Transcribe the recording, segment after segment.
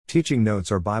Teaching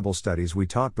notes are Bible studies we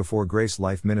taught before Grace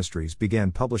Life Ministries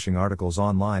began publishing articles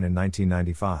online in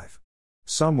 1995.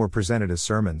 Some were presented as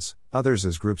sermons, others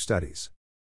as group studies.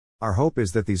 Our hope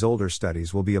is that these older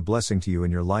studies will be a blessing to you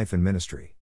in your life and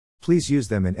ministry. Please use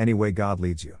them in any way God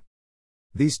leads you.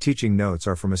 These teaching notes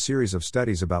are from a series of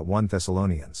studies about 1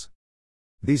 Thessalonians.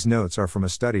 These notes are from a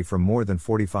study from more than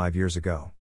 45 years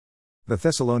ago. The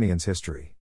Thessalonians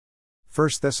history. 1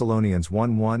 Thessalonians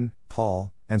 1:1,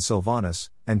 Paul, and Silvanus,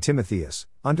 and Timotheus,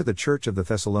 unto the church of the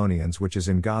Thessalonians which is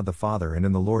in God the Father and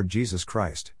in the Lord Jesus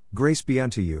Christ, grace be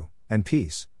unto you, and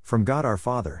peace, from God our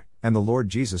Father, and the Lord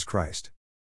Jesus Christ.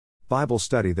 Bible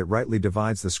study that rightly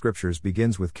divides the Scriptures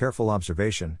begins with careful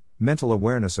observation, mental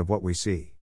awareness of what we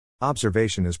see.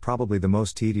 Observation is probably the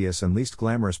most tedious and least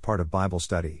glamorous part of Bible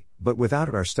study, but without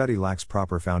it our study lacks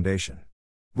proper foundation.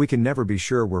 We can never be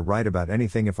sure we're right about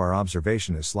anything if our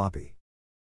observation is sloppy.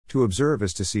 To observe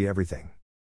is to see everything.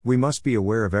 We must be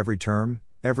aware of every term,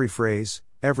 every phrase,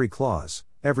 every clause,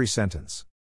 every sentence.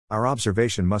 Our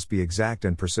observation must be exact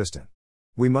and persistent.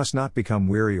 We must not become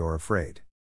weary or afraid.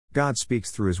 God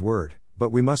speaks through His Word, but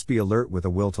we must be alert with a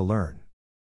will to learn.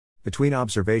 Between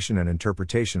observation and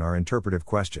interpretation are interpretive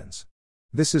questions.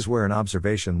 This is where an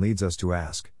observation leads us to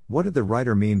ask, what did the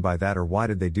writer mean by that, or why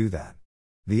did they do that?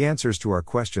 The answers to our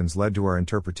questions led to our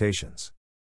interpretations.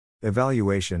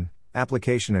 Evaluation,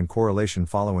 application and correlation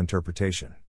follow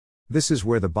interpretation. This is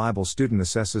where the Bible student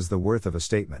assesses the worth of a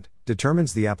statement,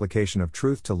 determines the application of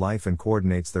truth to life and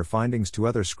coordinates their findings to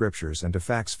other scriptures and to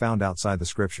facts found outside the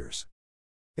scriptures.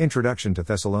 Introduction to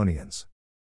Thessalonians.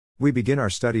 We begin our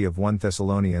study of 1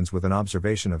 Thessalonians with an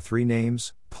observation of three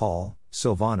names, Paul,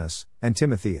 Silvanus, and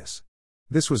Timotheus.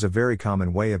 This was a very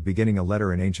common way of beginning a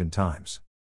letter in ancient times.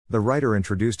 The writer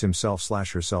introduced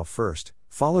himself/herself first,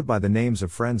 followed by the names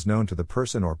of friends known to the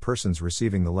person or persons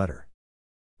receiving the letter.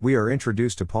 We are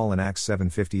introduced to Paul in Acts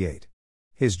 7:58.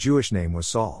 His Jewish name was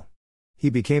Saul.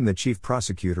 He became the chief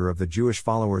prosecutor of the Jewish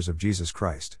followers of Jesus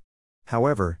Christ.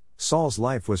 However, Saul's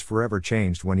life was forever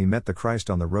changed when he met the Christ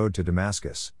on the road to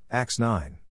Damascus, Acts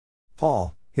 9.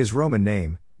 Paul, his Roman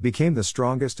name, became the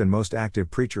strongest and most active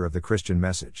preacher of the Christian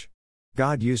message.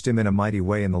 God used him in a mighty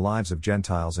way in the lives of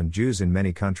Gentiles and Jews in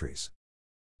many countries.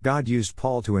 God used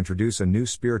Paul to introduce a new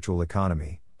spiritual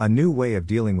economy, a new way of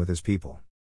dealing with His people.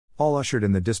 Paul ushered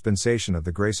in the dispensation of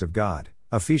the grace of God,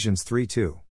 Ephesians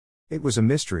 3:2. It was a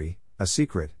mystery, a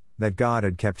secret, that God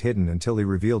had kept hidden until He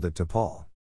revealed it to Paul.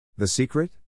 The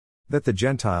secret? That the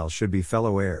Gentiles should be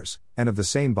fellow heirs, and of the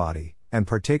same body, and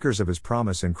partakers of His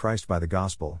promise in Christ by the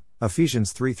gospel,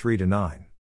 Ephesians 3:3-9.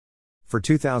 For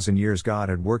 2,000 years God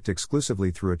had worked exclusively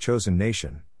through a chosen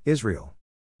nation, Israel.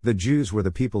 The Jews were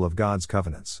the people of God's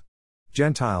covenants.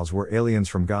 Gentiles were aliens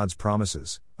from God's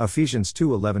promises, Ephesians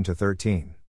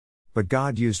 2:11-13. But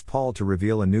God used Paul to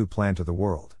reveal a new plan to the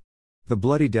world. The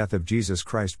bloody death of Jesus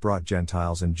Christ brought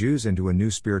Gentiles and Jews into a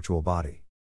new spiritual body.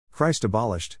 Christ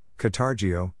abolished,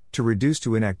 katargio, to reduce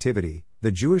to inactivity,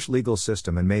 the Jewish legal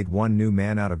system and made one new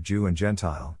man out of Jew and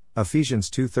Gentile, Ephesians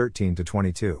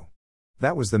 2:13-22.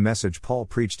 That was the message Paul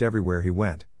preached everywhere he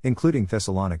went, including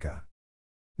Thessalonica.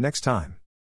 Next time,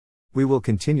 we will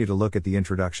continue to look at the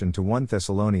introduction to 1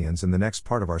 Thessalonians in the next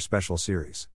part of our special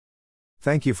series.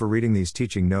 Thank you for reading these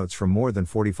teaching notes from more than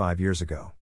 45 years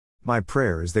ago. My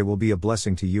prayer is they will be a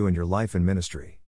blessing to you in your life and ministry.